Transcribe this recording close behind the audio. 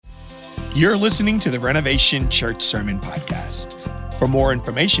You're listening to the Renovation Church Sermon Podcast. For more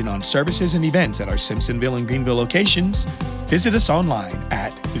information on services and events at our Simpsonville and Greenville locations, visit us online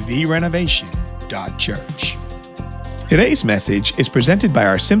at therenovation.church. Today's message is presented by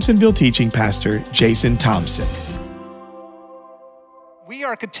our Simpsonville teaching pastor, Jason Thompson. We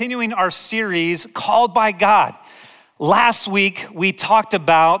are continuing our series called by God. Last week, we talked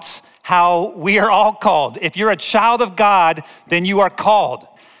about how we are all called. If you're a child of God, then you are called.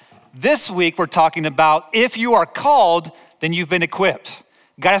 This week, we're talking about if you are called, then you've been equipped.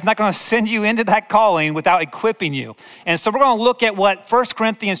 God is not going to send you into that calling without equipping you. And so we're going to look at what 1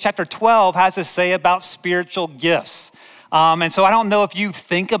 Corinthians chapter 12 has to say about spiritual gifts. And so I don't know if you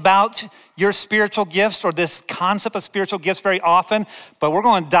think about your spiritual gifts or this concept of spiritual gifts very often, but we're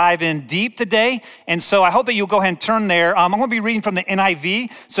going to dive in deep today. And so I hope that you'll go ahead and turn there. I'm going to be reading from the NIV.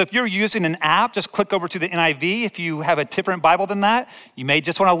 So if you're using an app, just click over to the NIV. If you have a different Bible than that, you may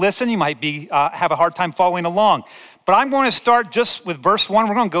just want to listen. You might have a hard time following along. But I'm going to start just with verse 1.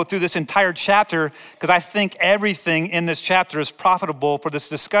 We're going to go through this entire chapter because I think everything in this chapter is profitable for this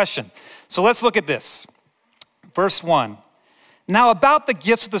discussion. So let's look at this. Verse 1. Now about the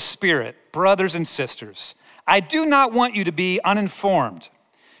gifts of the Spirit, brothers and sisters, I do not want you to be uninformed.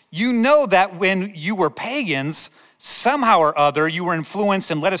 You know that when you were pagans, somehow or other you were influenced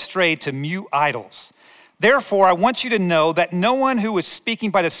and led astray to mute idols. Therefore, I want you to know that no one who is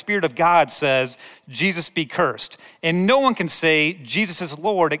speaking by the Spirit of God says, Jesus be cursed. And no one can say, Jesus is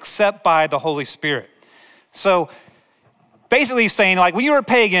Lord, except by the Holy Spirit. So basically he's saying, like, when you were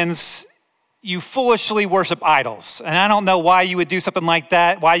pagans, you foolishly worship idols. And I don't know why you would do something like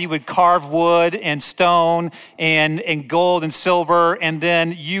that, why you would carve wood and stone and gold and silver, and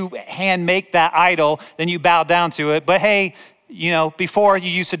then you hand make that idol, then you bow down to it. But hey, before you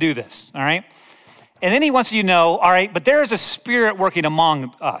used to do this, all right? And then he wants you to know, all right, but there is a spirit working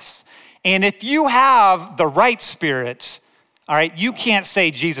among us. And if you have the right spirit, all right, you can't say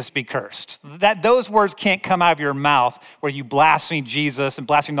Jesus be cursed. Those words can't come out of your mouth where you blaspheme Jesus and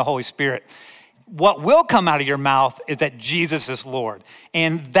blaspheme the Holy Spirit. What will come out of your mouth is that Jesus is Lord.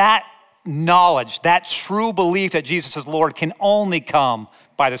 And that knowledge, that true belief that Jesus is Lord can only come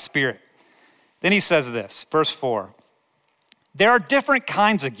by the Spirit. Then he says this, verse 4. There are different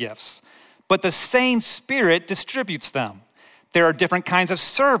kinds of gifts, but the same Spirit distributes them. There are different kinds of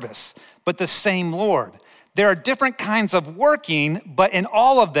service, but the same Lord. There are different kinds of working, but in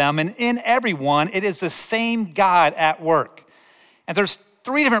all of them and in everyone, it is the same God at work. And there's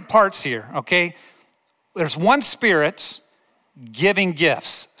three different parts here, okay? There's one Spirit giving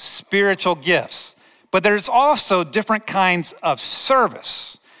gifts, spiritual gifts, but there's also different kinds of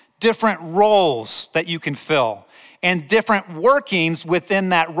service, different roles that you can fill, and different workings within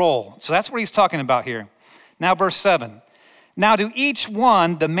that role. So that's what he's talking about here. Now, verse 7. Now to each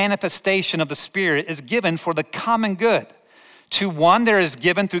one, the manifestation of the Spirit is given for the common good. To one, there is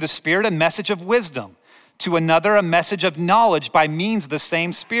given through the Spirit a message of wisdom. To another, a message of knowledge by means of the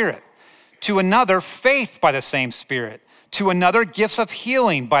same Spirit. To another, faith by the same Spirit. To another, gifts of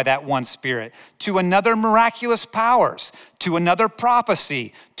healing by that one Spirit. To another, miraculous powers. To another,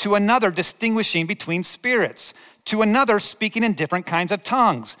 prophecy. To another, distinguishing between spirits. To another, speaking in different kinds of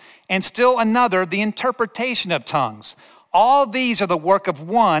tongues. And still another, the interpretation of tongues. All these are the work of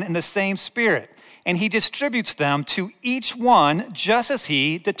one and the same Spirit, and he distributes them to each one just as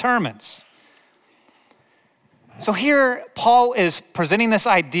he determines. So here, Paul is presenting this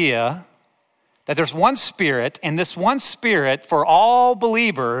idea that there's one Spirit, and this one Spirit for all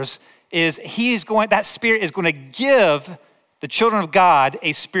believers that Spirit is going to give the children of God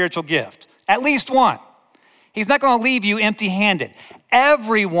a spiritual gift, at least one. He's not going to leave you empty-handed.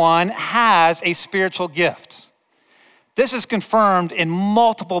 Everyone has a spiritual gift. This is confirmed in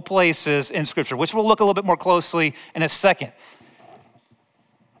multiple places in Scripture, which we'll look a little bit more closely in a second.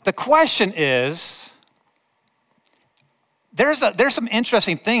 The question is, there's some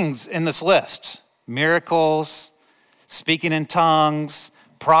interesting things in this list. Miracles, speaking in tongues,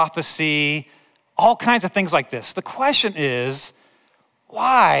 prophecy, all kinds of things like this. The question is,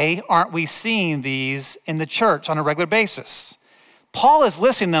 why aren't we seeing these in the church on a regular basis? Paul is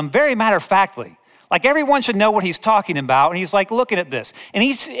listing them very matter-of-factly. Like everyone should know what he's talking about, and he's like looking at this. And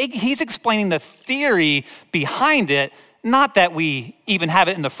he's explaining the theory behind it, not that we even have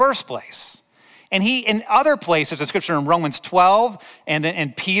it in the first place. And he, in other places in Scripture, in Romans 12,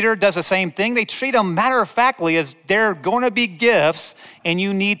 and Peter does the same thing. They treat them matter-of-factly as they're going to be gifts, and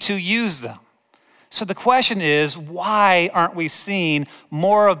you need to use them. So the question is, why aren't we seeing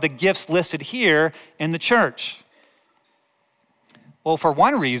more of the gifts listed here in the church? Well, for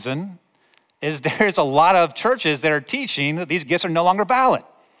one reason is there's a lot of churches that are teaching that these gifts are no longer valid.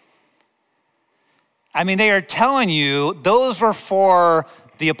 I mean, they are telling you those were for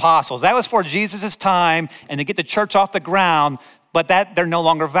the apostles. That was for Jesus' time and to get the church off the ground, but that they're no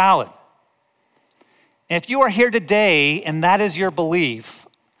longer valid. If you are here today and that is your belief,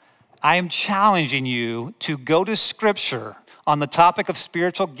 I am challenging you to go to Scripture on the topic of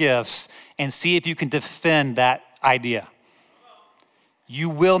spiritual gifts and see if you can defend that idea. You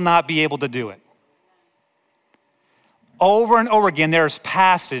will not be able to do it. Over and over again, there's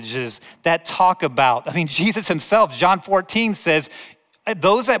passages that talk about, Jesus himself, John 14 says,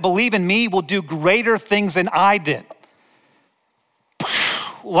 those that believe in me will do greater things than I did.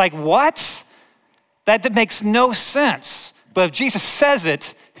 Like what? That makes no sense. But if Jesus says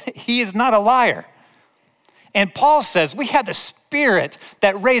it, he is not a liar. And Paul says, we have the Spirit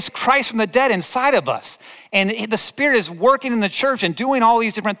that raised Christ from the dead inside of us. And the Spirit is working in the church and doing all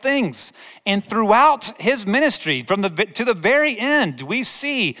these different things. And throughout his ministry, to the very end, we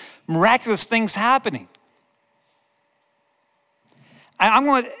see miraculous things happening.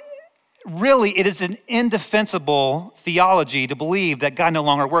 It is an indefensible theology to believe that God no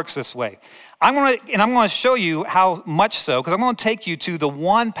longer works this way. I'm going to show you how much so, because I'm going to take you to the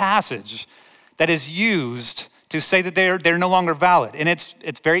one passage that is used to say that they're no longer valid. And it's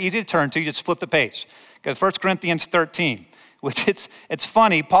very easy to turn to. You just flip the page. Go to 1 Corinthians 13, which it's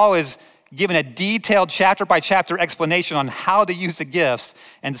funny. Paul is given a detailed chapter by chapter explanation on how to use the gifts,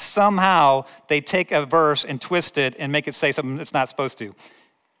 and somehow they take a verse and twist it and make it say something it's not supposed to,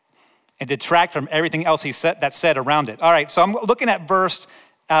 and detract from everything else that's said around it. All right, so I'm looking at verse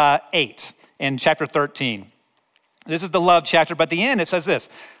 8 in chapter 13. This is the love chapter, but at the end it says this: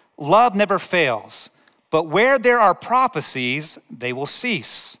 love never fails, but where there are prophecies, they will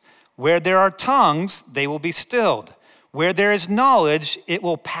cease. Where there are tongues, they will be stilled. Where there is knowledge, it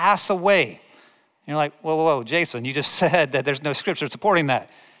will pass away. And you're like, whoa, Jason, you just said that there's no scripture supporting that.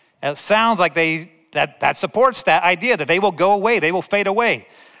 It sounds like that supports that idea that they will go away, they will fade away.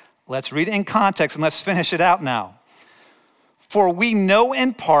 Let's read it in context and let's finish it out now. For we know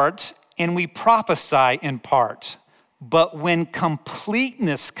in part and we prophesy in part, but when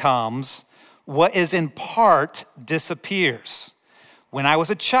completeness comes, what is in part disappears. When I was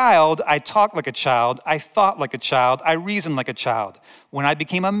a child, I talked like a child, I thought like a child, I reasoned like a child. When I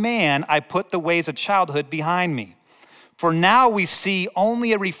became a man, I put the ways of childhood behind me. For now we see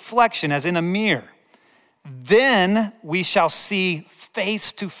only a reflection as in a mirror. Then we shall see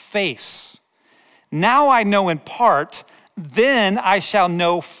face to face. Now I know in part, then I shall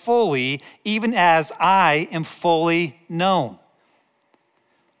know fully, even as I am fully known.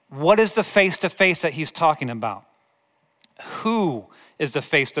 What is the face to face that he's talking about? Who is the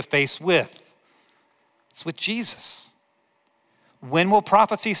face-to-face with? It's with Jesus. When will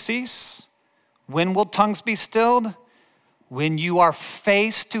prophecy cease? When will tongues be stilled? When you are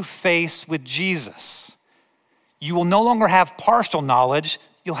face-to-face with Jesus. You will no longer have partial knowledge,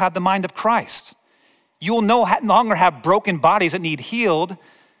 you'll have the mind of Christ. You will no longer have broken bodies that need healed,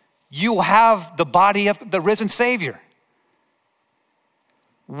 you will have the body of the risen Savior.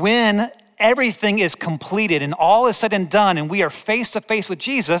 When everything is completed and all is said and done and we are face to face with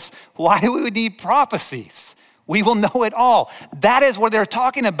Jesus, why do we need prophecies? We will know it all. That is what they're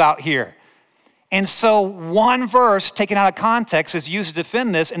talking about here. And so one verse taken out of context is used to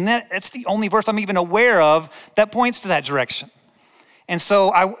defend this, and that's the only verse I'm even aware of that points to that direction. And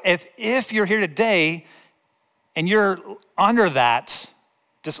so if you're here today and you're under that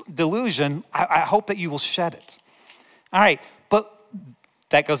delusion, I hope that you will shed it. All right, but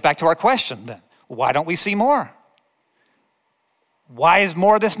that goes back to our question then. Why don't we see more? Why is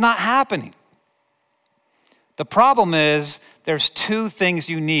more of this not happening? The problem is there's two things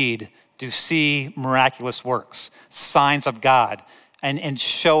you need to see miraculous works, signs of God, and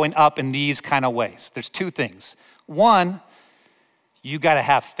showing up in these kind of ways. There's two things. One, you gotta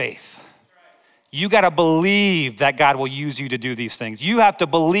have faith. You gotta believe that God will use you to do these things. You have to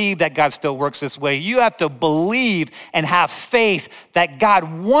believe that God still works this way. You have to believe and have faith that God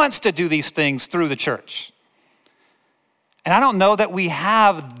wants to do these things through the church. And I don't know that we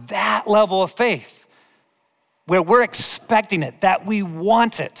have that level of faith where we're expecting it, that we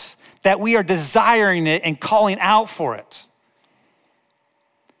want it, that we are desiring it and calling out for it.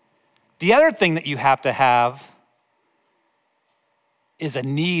 The other thing that you have to have is a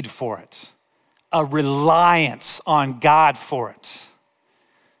need for it. A reliance on God for it.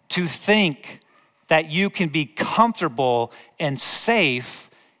 To think that you can be comfortable and safe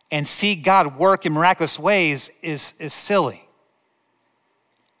and see God work in miraculous ways is silly.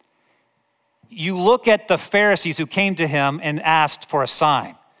 You look at the Pharisees who came to him and asked for a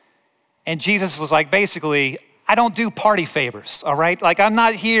sign. And Jesus was like, basically, I don't do party favors, all right? Like, I'm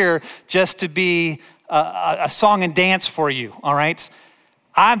not here just to be a song and dance for you, all right?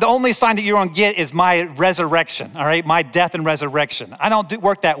 The only sign that you're gonna get is my resurrection, all right? My death and resurrection. I don't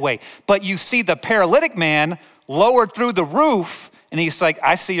work that way. But you see the paralytic man lowered through the roof, and he's like,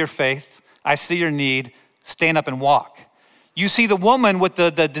 I see your faith. I see your need. Stand up and walk. You see the woman with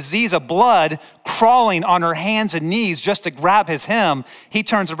the disease of blood crawling on her hands and knees just to grab his hem. He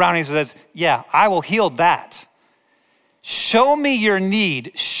turns around and he says, yeah, I will heal that. Show me your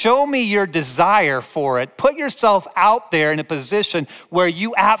need. Show me your desire for it. Put yourself out there in a position where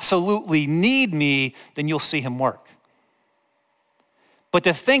you absolutely need me, then you'll see him work. But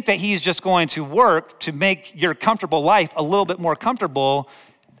to think that he's just going to work to make your comfortable life a little bit more comfortable,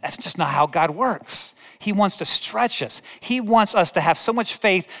 that's just not how God works. He wants to stretch us. He wants us to have so much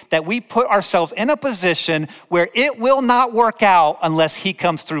faith that we put ourselves in a position where it will not work out unless he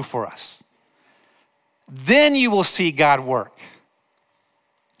comes through for us. Then you will see God work.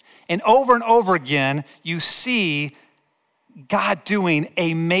 And over again, you see God doing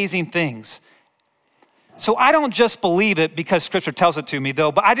amazing things. So I don't just believe it because scripture tells it to me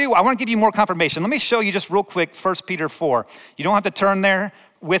though, but I do. I want to give you more confirmation. Let me show you just real quick, 1 Peter 4. You don't have to turn there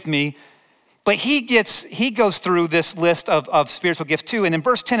with me. But he goes through this list of spiritual gifts too. And in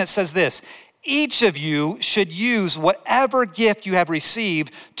verse 10, it says this: each of you should use whatever gift you have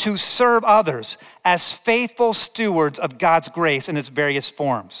received to serve others as faithful stewards of God's grace in its various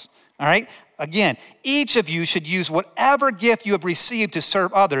forms. All right? Again, each of you should use whatever gift you have received to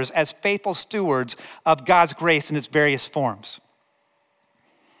serve others as faithful stewards of God's grace in its various forms.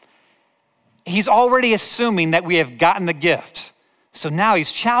 He's already assuming that we have gotten the gift. So now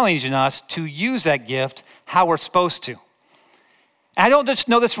he's challenging us to use that gift how we're supposed to. And I don't just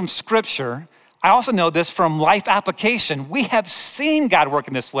know this from scripture. I also know this from life application. We have seen God work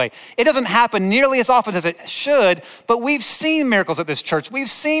in this way. It doesn't happen nearly as often as it should, but we've seen miracles at this church. We've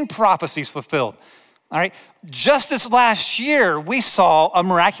seen prophecies fulfilled. All right. Just this last year, we saw a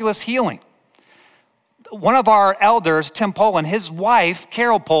miraculous healing. One of our elders, Tim Poland, his wife,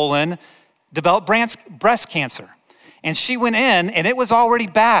 Carol Poland, developed breast cancer. And she went in, and it was already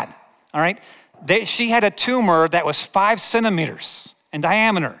bad, all right? She had a tumor that was 5 centimeters in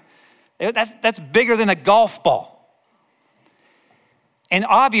diameter. That's bigger than a golf ball. And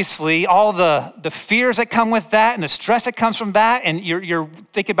obviously, all the fears that come with that and the stress that comes from that, and you're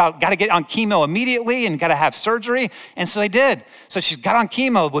thinking about, got to get on chemo immediately and got to have surgery. And so they did. So she got on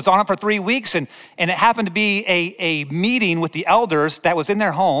chemo, was on it for 3 weeks, and it happened to be a meeting with the elders that was in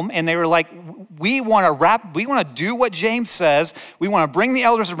their home, and they were like, we want to do what James says. We want to bring the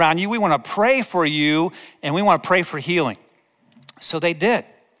elders around you. We want to pray for you, and we want to pray for healing. So they did.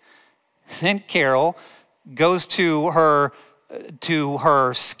 Then Carol goes to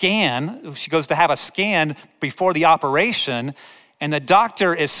her scan. She goes to have a scan before the operation, and the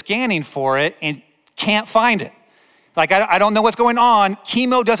doctor is scanning for it and can't find it. Like, I don't know what's going on.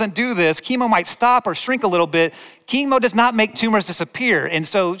 Chemo doesn't do this. Chemo might stop or shrink a little bit. Chemo does not make tumors disappear. And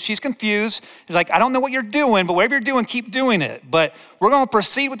so she's confused. She's like, I don't know what you're doing, but whatever you're doing, keep doing it. But we're going to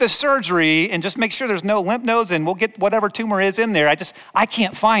proceed with this surgery and just make sure there's no lymph nodes, and we'll get whatever tumor is in there. I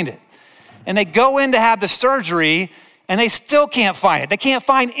can't find it. And they go in to have the surgery, and they still can't find it. They can't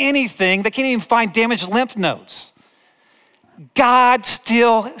find anything. They can't even find damaged lymph nodes. God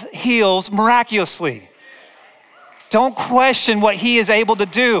still heals miraculously. Don't question what he is able to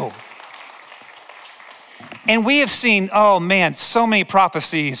do. And we have seen, oh man, so many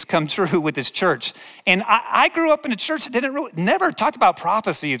prophecies come true with this church. And I grew up in a church that never talked about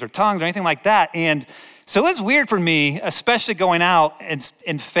prophecies or tongues or anything like that. And so it was weird for me, especially going out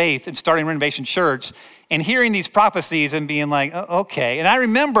in faith and starting Renovation Church and hearing these prophecies and being like, oh, okay. And I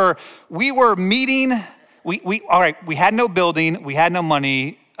remember we were meeting, we had no building, we had no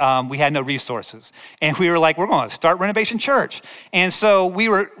money, we had no resources. And we were like, we're going to start Renovation Church. And so we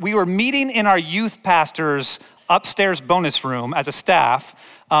were meeting in our youth pastor's upstairs bonus room as a staff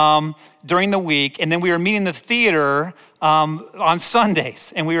during the week. And then we were meeting in the theater on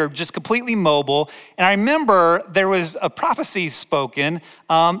Sundays. And we were just completely mobile. And I remember there was a prophecy spoken,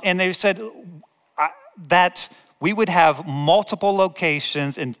 and they said that we would have multiple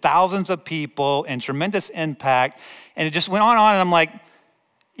locations and thousands of people and tremendous impact. And it just went on and on. And I'm like,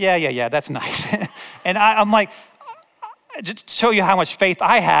 yeah, that's nice. And I'm like, just to show you how much faith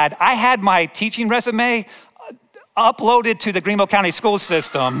I had my teaching resume uploaded to the Greenville County school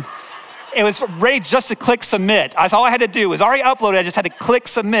system. It was ready just to click submit. That's all I had to do. It was already uploaded. I just had to click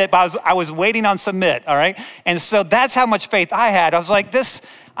submit, but I was waiting on submit, all right? And so that's how much faith I had. I was like,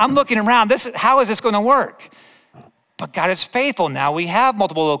 I'm looking around. How is this going to work? But God is faithful now. We have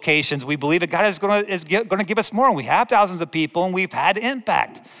multiple locations. We believe that God is going to give us more. And we have thousands of people, and we've had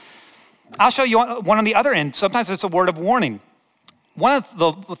impact. I'll show you one on the other end. Sometimes it's a word of warning. One of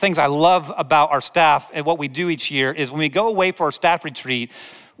the things I love about our staff and what we do each year is when we go away for our staff retreat,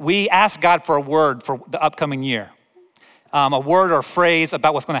 we ask God for a word for the upcoming year. A word or phrase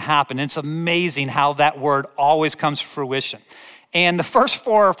about what's going to happen. And it's amazing how that word always comes to fruition. And the first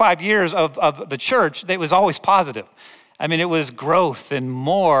 4 or 5 years of the church, it was always positive. I mean, it was growth and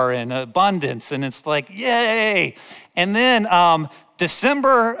more and abundance, and it's like, yay. And then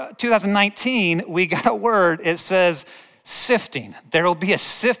December 2019, we got a word. It says sifting. There will be a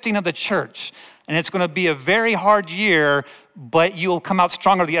sifting of the church, and it's going to be a very hard year, but you'll come out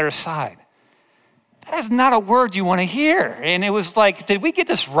stronger the other side. That is not a word you want to hear. And it was like, did we get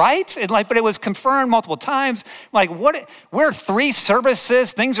this right? But it was confirmed multiple times. Like, what? We're 3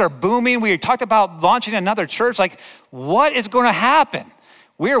 services. Things are booming. We talked about launching another church. Like, what is going to happen?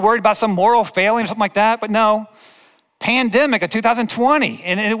 We were worried about some moral failing or something like that, but no. Pandemic of 2020,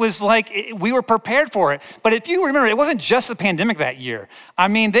 and it was like we were prepared for it. But if you remember, it wasn't just the pandemic that year. I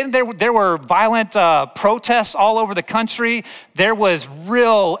mean, then there were violent protests all over the country. There was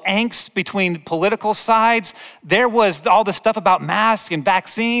real angst between political sides. There was all this stuff about masks and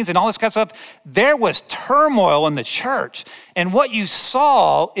vaccines and all this kind of stuff. There was turmoil in the church. And what you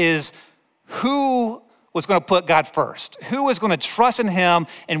saw is who was going to put God first, who was going to trust in him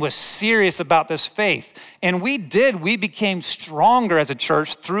and was serious about this faith. And we became stronger as a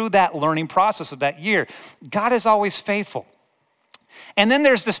church through that learning process of that year. God is always faithful. And then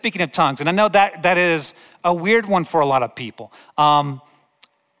there's the speaking of tongues. And I know that is a weird one for a lot of people. But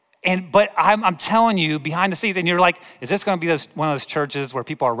I'm telling you, behind the scenes, and you're like, is this going to be one of those churches where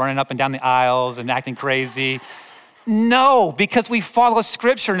people are running up and down the aisles and acting crazy? No, because we follow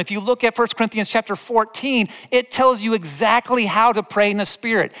scripture. And if you look at 1 Corinthians chapter 14, it tells you exactly how to pray in the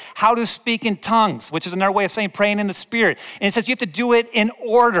Spirit, how to speak in tongues, which is another way of saying praying in the Spirit. And it says you have to do it in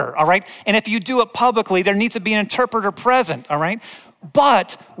order, all right? And if you do it publicly, there needs to be an interpreter present, all right?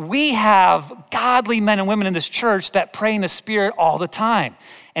 But we have godly men and women in this church that pray in the Spirit all the time.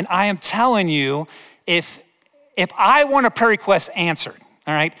 And I am telling you, if I want a prayer request answered,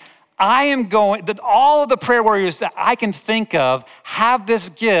 all right, all of the prayer warriors that I can think of have this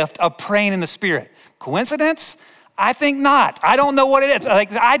gift of praying in the Spirit. Coincidence? I think not. I don't know what it is.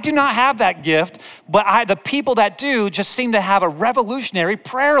 I do not have that gift, but the people that do just seem to have a revolutionary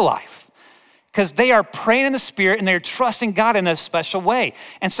prayer life because they are praying in the Spirit and they're trusting God in a special way.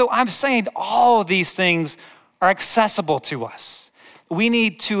 And so I'm saying all of these things are accessible to us. We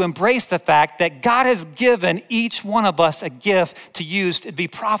need to embrace the fact that God has given each one of us a gift to use to be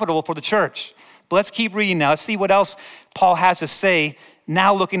profitable for the church. But let's keep reading now. Let's see what else Paul has to say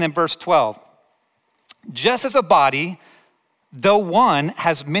now looking in verse 12. Just as a body, though one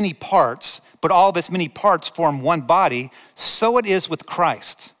has many parts, but all of its many parts form one body, so it is with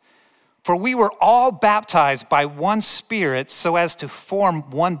Christ. For we were all baptized by one Spirit so as to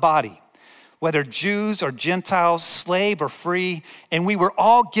form one body, whether Jews or Gentiles, slave or free, and we were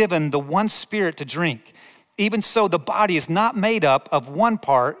all given the one Spirit to drink. Even so, the body is not made up of one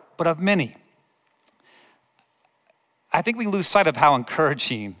part, but of many. I think we lose sight of how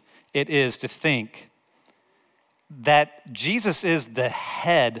encouraging it is to think that Jesus is the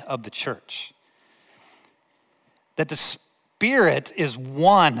head of the church, that the Spirit is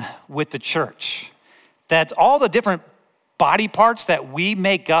one with the church, that all the different body parts that we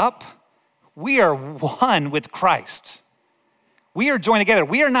make up, we are one with Christ. We are joined together.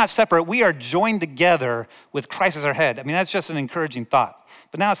 We are not separate. We are joined together with Christ as our head. I mean, that's just an encouraging thought.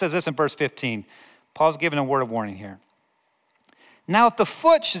 But now it says this in verse 15. Paul's giving a word of warning here. Now, if the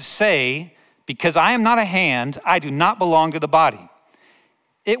foot should say, because I am not a hand, I do not belong to the body,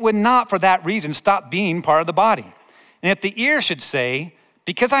 it would not for that reason stop being part of the body. And if the ear should say,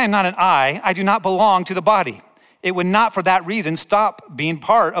 because I am not an eye, I do not belong to the body, it would not for that reason stop being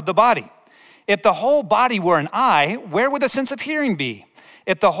part of the body. If the whole body were an eye, where would the sense of hearing be?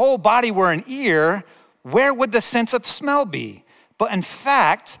 If the whole body were an ear, where would the sense of smell be? But in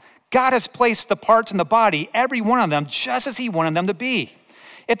fact, God has placed the parts in the body, every one of them, just as he wanted them to be.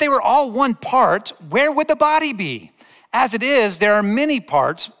 If they were all one part, where would the body be? As it is, there are many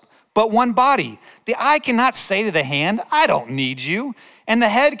parts, but one body. The eye cannot say to the hand, I don't need you. And the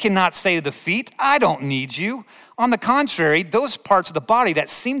head cannot say to the feet, I don't need you. On the contrary, those parts of the body that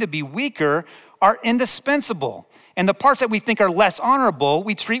seem to be weaker are indispensable. And the parts that we think are less honorable,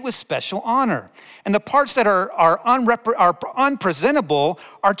 we treat with special honor. And the parts that are unpresentable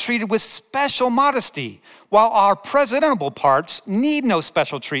are treated with special modesty, while our presentable parts need no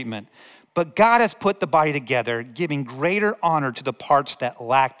special treatment. But God has put the body together, giving greater honor to the parts that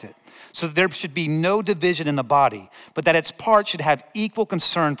lacked it. So that there should be no division in the body, but that its parts should have equal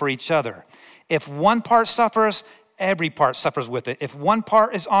concern for each other. If one part suffers, every part suffers with it. If one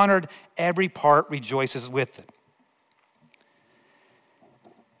part is honored, every part rejoices with it.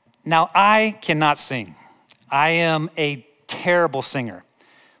 Now, I cannot sing. I am a terrible singer,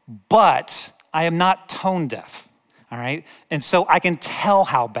 but I am not tone deaf, all right? And so I can tell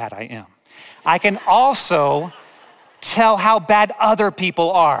how bad I am. I can also tell how bad other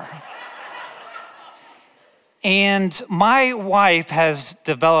people are. And my wife has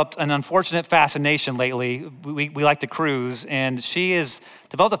developed an unfortunate fascination lately. We like to cruise, and she has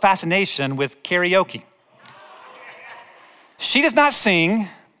developed a fascination with karaoke. She does not sing,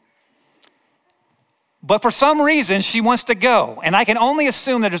 but for some reason, she wants to go. And I can only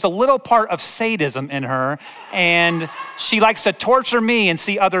assume that there's a little part of sadism in her, and she likes to torture me and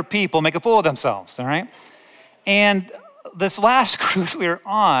see other people make a fool of themselves, all right? And this last cruise we were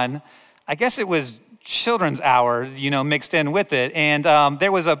on, I guess it was children's hour, mixed in with it. And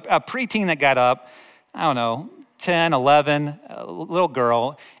there was a preteen that got up, 10, 11, a little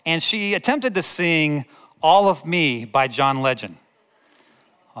girl, and she attempted to sing All of Me by John Legend.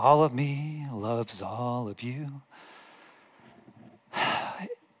 All of me loves all of you.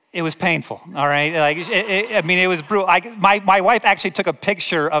 It was painful, all right? It was brutal. My wife actually took a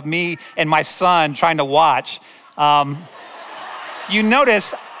picture of me and my son trying to watch. You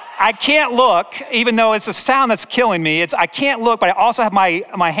notice I can't look, even though it's the sound that's killing me. I can't look, but I also have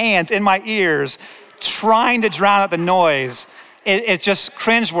my hands in my ears trying to drown out the noise. It's just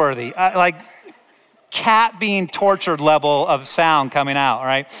cringeworthy. Like cat being tortured level of sound coming out, all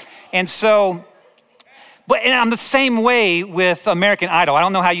right? And so, and I'm the same way with American Idol. I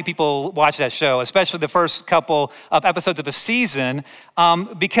don't know how you people watch that show, especially the first couple of episodes of the season,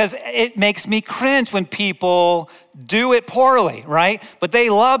 because it makes me cringe when people do it poorly, right? But they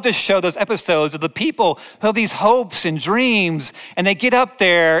love to show those episodes of the people who have these hopes and dreams, and they get up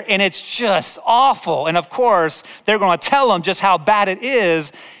there and it's just awful. And of course, they're going to tell them just how bad it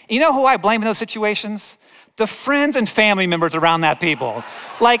is. You know who I blame in those situations? The friends and family members around that people.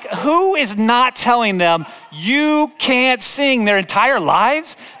 Like, who is not telling them you can't sing their entire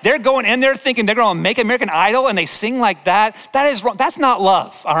lives? They're going in there thinking they're going to make American Idol and they sing like that. That is wrong. That's not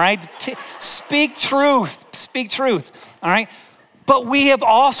love, all right? Speak truth, all right? But we have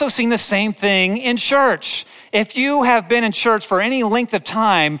also seen the same thing in church. If you have been in church for any length of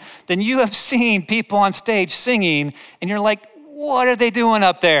time, then you have seen people on stage singing and you're like, what are they doing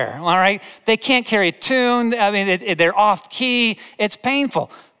up there, all right? They can't carry a tune. I mean, they're off key. It's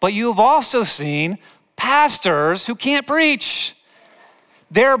painful. But you've also seen pastors who can't preach.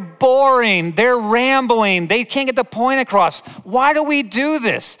 They're boring. They're rambling. They can't get the point across. Why do we do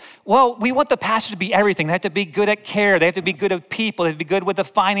this? Well, we want the pastor to be everything. They have to be good at care. They have to be good at people. They have to be good with the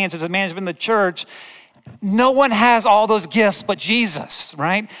finances and management of the church. No one has all those gifts but Jesus,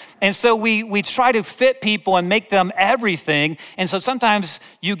 right? And so we try to fit people and make them everything. And so sometimes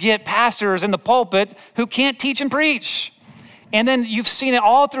you get pastors in the pulpit who can't teach and preach. And then you've seen it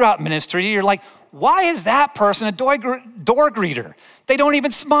all throughout ministry. You're like, why is that person a door greeter? They don't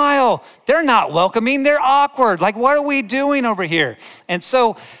even smile. They're not welcoming. They're awkward. Like, what are we doing over here? And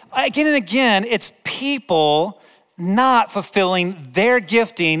so again and again, it's people not fulfilling their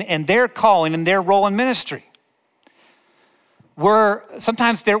gifting and their calling and their role in ministry.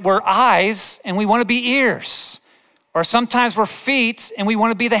 Sometimes we're eyes and we want to be ears. Or sometimes we're feet and we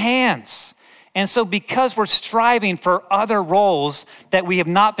want to be the hands. And so because we're striving for other roles that we have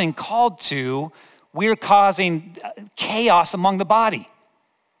not been called to, we're causing chaos among the body.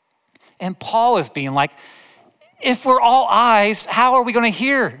 And Paul is being like, if we're all eyes, how are we going to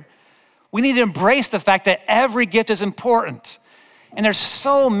hear? We need to embrace the fact that every gift is important. And there's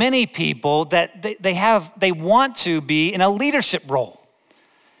so many people that they want to be in a leadership role.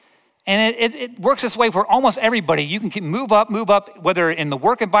 And it works this way for almost everybody. You can move up, whether in the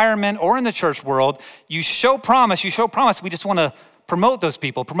work environment or in the church world. You show promise. We just want to promote those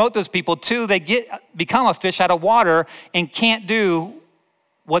people till they become a fish out of water and can't do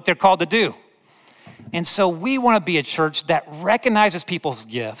what they're called to do. And so we want to be a church that recognizes people's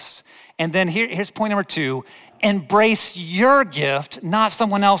gifts. And then here's point number 2, embrace your gift, not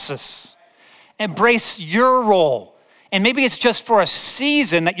someone else's. Embrace your role. And maybe it's just for a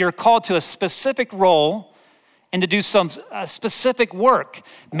season that you're called to a specific role and to do some specific work.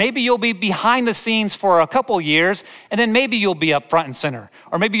 Maybe you'll be behind the scenes for a couple years, and then maybe you'll be up front and center.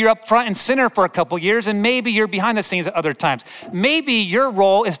 Or maybe you're up front and center for a couple years, and maybe you're behind the scenes at other times. Maybe your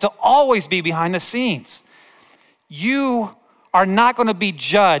role is to always be behind the scenes. You are not going to be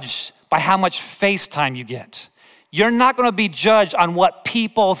judged by how much face time you get. You're not gonna be judged on what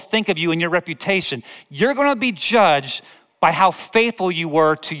people think of you and your reputation. You're gonna be judged by how faithful you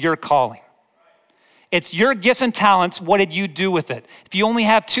were to your calling. It's your gifts and talents. What did you do with it? If you only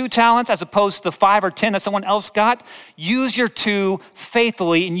have 2 talents as opposed to the 5 or 10 that someone else got, use your 2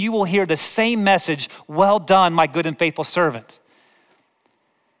 faithfully and you will hear the same message, well done, my good and faithful servant.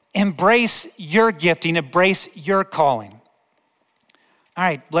 Embrace your gifting, embrace your calling. All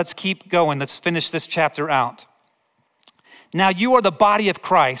right, let's keep going. Let's finish this chapter out. Now you are the body of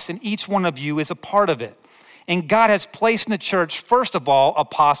Christ and each one of you is a part of it. And God has placed in the church, first of all,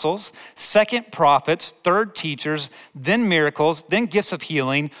 apostles, second, prophets, third, teachers, then miracles, then gifts of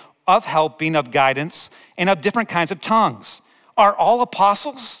healing, of helping, of guidance, and of different kinds of tongues. Are all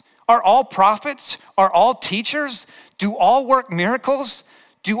apostles? Are all prophets? Are all teachers? Do all work miracles?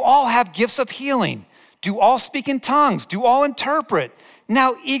 Do all have gifts of healing? Do all speak in tongues? Do all interpret?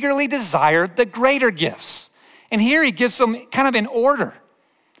 Now eagerly desire the greater gifts. And here he gives them kind of in order.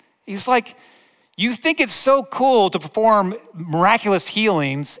 He's like, you think it's so cool to perform miraculous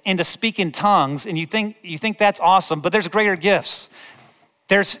healings and to speak in tongues, and you think that's awesome, but there's greater gifts.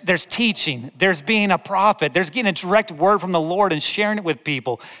 There's teaching, there's being a prophet, there's getting a direct word from the Lord and sharing it with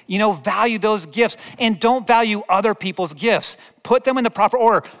people. Value those gifts and don't value other people's gifts. Put them in the proper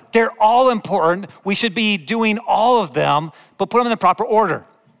order. They're all important. We should be doing all of them, but put them in the proper order.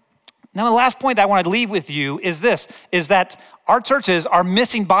 Now, the last point that I want to leave with you is that our churches are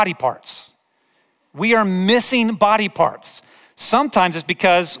missing body parts. We are missing body parts. Sometimes it's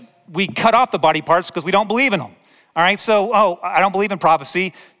because we cut off the body parts because we don't believe in them. All right, so, I don't believe in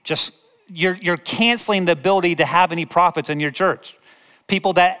prophecy. Just, you're canceling the ability to have any prophets in your church.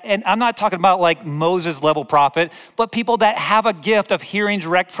 People that, and I'm not talking about like Moses level prophet, but people that have a gift of hearing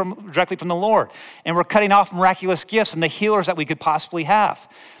directly from the Lord. And we're cutting off miraculous gifts and the healers that we could possibly have.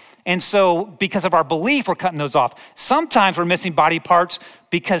 And so because of our belief, we're cutting those off. Sometimes we're missing body parts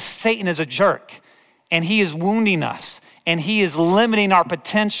because Satan is a jerk. And he is wounding us, and he is limiting our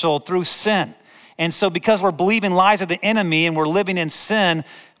potential through sin. And so because we're believing lies of the enemy and we're living in sin,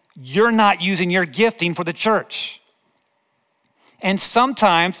 you're not using your gifting for the church. And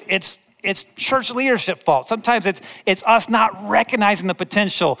sometimes it's church leadership fault. Sometimes it's us not recognizing the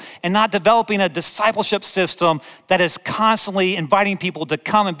potential and not developing a discipleship system that is constantly inviting people to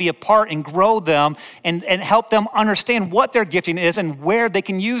come and be a part and grow them and help them understand what their gifting is and where they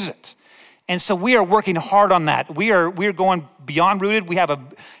can use it. And so we are working hard on that. We are going beyond rooted. We have a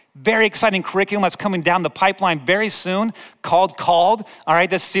very exciting curriculum that's coming down the pipeline very soon called Called. All right,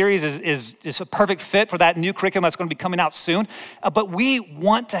 this series is a perfect fit for that new curriculum that's going to be coming out soon. But we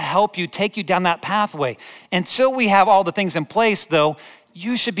want to help you, take you down that pathway. Until we have all the things in place, though,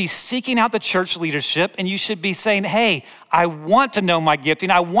 you should be seeking out the church leadership and you should be saying, hey, I want to know my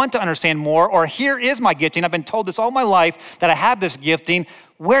gifting. I want to understand more, or here is my gifting. I've been told this all my life that I have this gifting.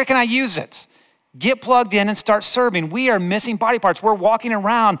 Where can I use it? Get plugged in and start serving. We are missing body parts. We're walking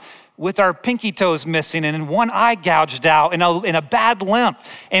around with our pinky toes missing and one eye gouged out and a bad limp,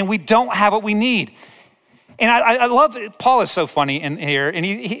 and we don't have what we need. And I love it. Paul is so funny in here, and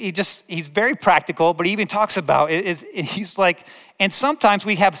he's very practical, but he even talks about it. He's like, and sometimes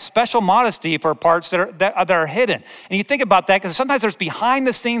we have special modesty for parts that are hidden. And you think about that because sometimes there's behind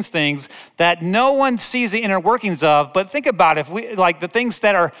the scenes things that no one sees the inner workings of. But think about if we like the things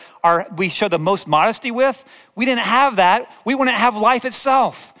that are we show the most modesty with, we didn't have that, we wouldn't have life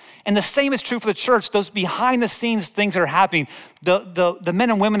itself. And the same is true for the church. Those behind the scenes things that are happening. The men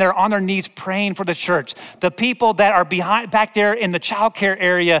and women that are on their knees praying for the church. The people that are back there in the childcare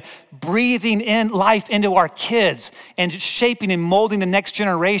area, breathing in life into our kids and shaping and molding the next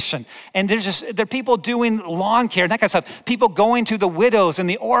generation. And there are people doing lawn care and that kind of stuff. People going to the widows and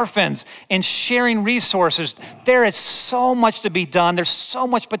the orphans and sharing resources. There is so much to be done. There's so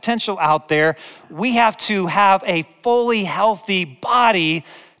much potential out there. We have to have a fully healthy body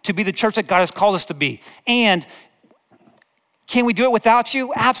to be the church that God has called us to be. And can we do it without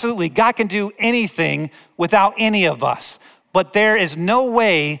you? Absolutely. God can do anything without any of us. But there is no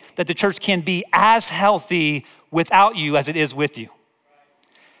way that the church can be as healthy without you as it is with you.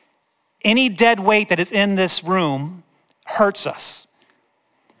 Any dead weight that is in this room hurts us.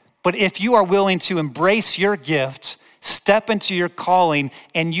 But if you are willing to embrace your gift, step into your calling,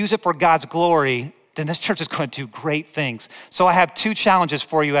 and use it for God's glory, then this church is going to do great things. So I have 2 challenges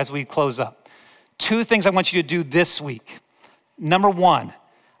for you as we close up. 2 things I want you to do this week. Number 1,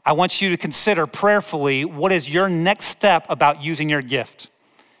 I want you to consider prayerfully what is your next step about using your gift.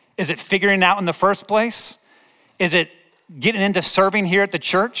 Is it figuring it out in the first place? Is it getting into serving here at the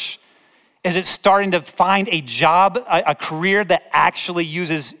church? Is it starting to find a job, a career that actually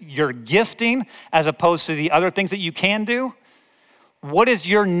uses your gifting as opposed to the other things that you can do? What is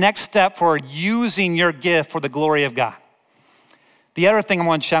your next step for using your gift for the glory of God? The other thing I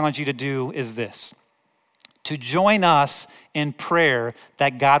want to challenge you to do is this, to join us in prayer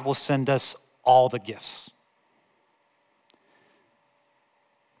that God will send us all the gifts.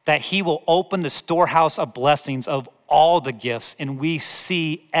 That he will open the storehouse of blessings of all the gifts, and we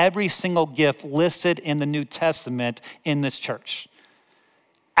see every single gift listed in the New Testament in this church.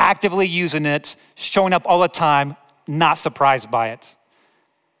 Actively using it, showing up all the time, not surprised by it.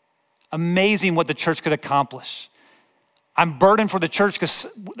 Amazing what the church could accomplish. I'm burdened for the church because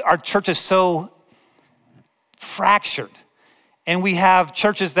our church is so fractured. And we have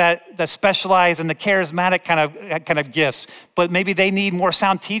churches that specialize in the charismatic kind of gifts, but maybe they need more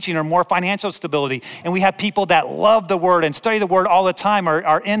sound teaching or more financial stability. And we have people that love the word and study the word all the time,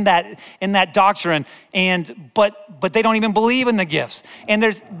 are in that doctrine, but they don't even believe in the gifts. And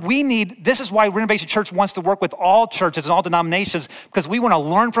this is why Renovation Church wants to work with all churches and all denominations, because we want to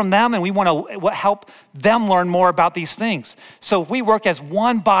learn from them and we want to help them learn more about these things. So we work as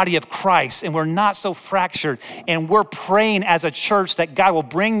one body of Christ, and we're not so fractured, and we're praying as a church that God will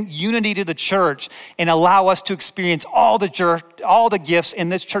bring unity to the church and allow us to experience all the gifts in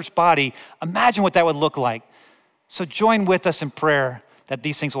this church body. Imagine what that would look like. So join with us in prayer that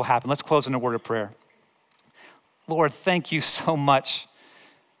these things will happen. Let's close in a word of prayer. Lord, thank you so much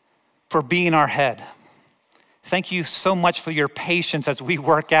for being our head. Thank you so much for your patience as we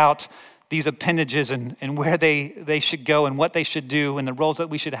work out these appendages and where they should go and what they should do and the roles that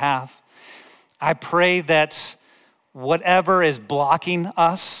we should have. I pray that whatever is blocking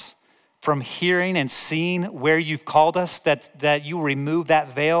us from hearing and seeing where you've called us, that you will remove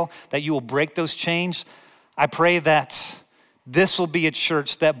that veil, that you will break those chains. I pray that this will be a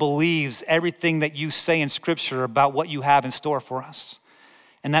church that believes everything that you say in Scripture about what you have in store for us,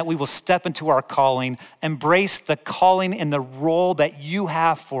 and that we will step into our calling, embrace the calling and the role that you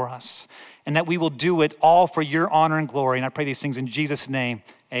have for us, and that we will do it all for your honor and glory. And I pray these things in Jesus' name,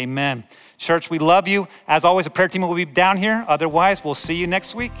 amen. Church, we love you. As always, the prayer team will be down here. Otherwise, we'll see you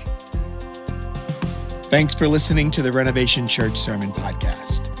next week. Thanks for listening to the Renovation Church Sermon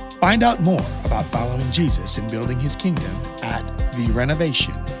Podcast. Find out more about following Jesus and building his kingdom at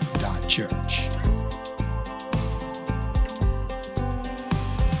therenovation.church.